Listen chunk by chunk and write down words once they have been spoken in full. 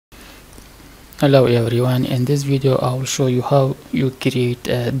Hello everyone, in this video I will show you how you create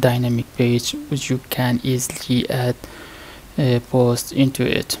a dynamic page which you can easily add posts into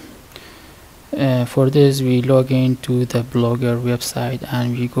it. For this we log into the Blogger website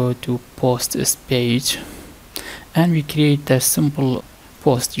and we go to posts page and we create a simple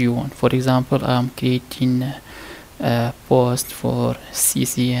post you want. For example, I'm creating a post for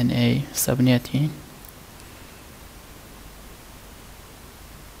CCNA subnetting.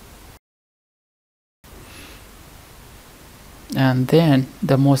 And then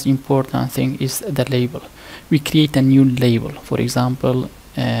the most important thing is the label. We create a new label. For example,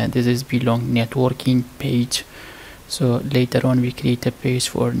 this is belong networking page, so later on we create a page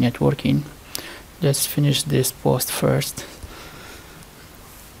for networking. Let's finish this post first.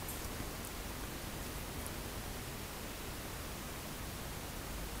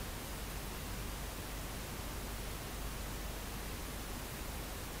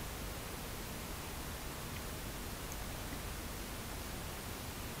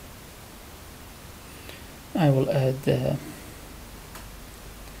 I will add a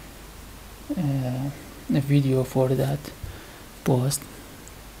video for that post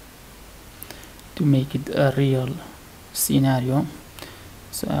to make it a real scenario.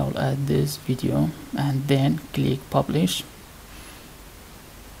 So I will add this video and then click publish.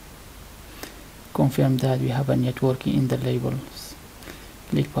 Confirm that we have a networking in the labels.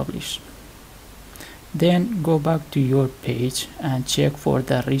 Click publish. Then go back to your page and check for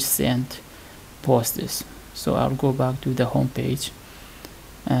the recent posts. So I'll go back to the home page.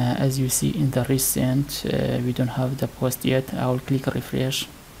 As you see in the recent, we don't have the post yet. I will click refresh.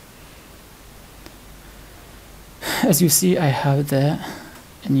 As you see, I have the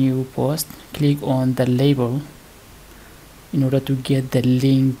new post. Click on the label in order to get the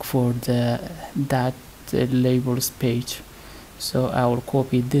link for that labels page. So I will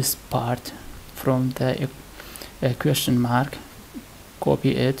copy this part from the question mark,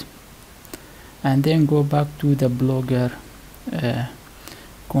 copy it, and then go back to the Blogger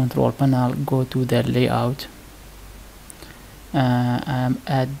control panel, go to the layout. I'm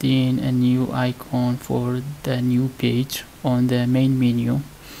adding a new icon for the new page on the main menu.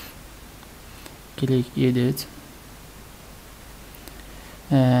 Click edit.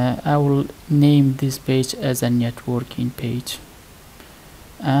 I will name this page as a networking page,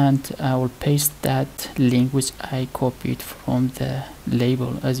 and I will paste that link which I copied from the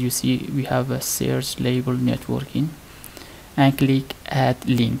label. As you see, we have a search label networking, and click add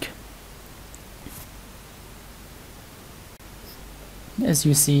link. As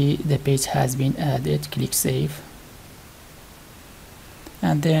you see, the page has been added. Click save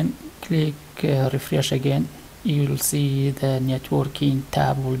and then click refresh again. You will see the networking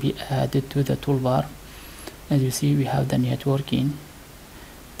tab will be added to the toolbar. As you see, we have the networking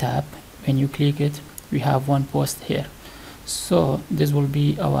tab. When you click it, we have one post here. So this will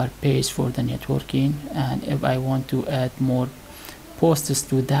be our page for the networking, and if I want to add more posts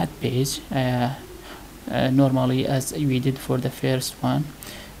to that page, normally as we did for the first one,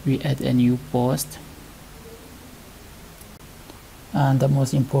 we add a new post. And the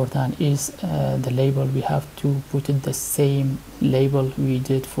most important is the label. We have to put in the same label we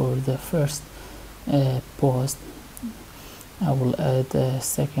did for the first post. I will add a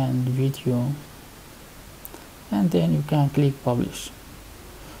second video and then you can click publish.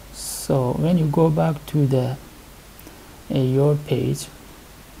 So when you go back to the your page,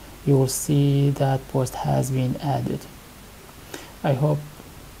 you will see that post has been added. I hope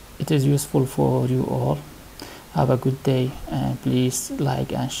it is useful for you all. Have a good day and please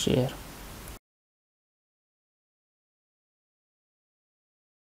like and share.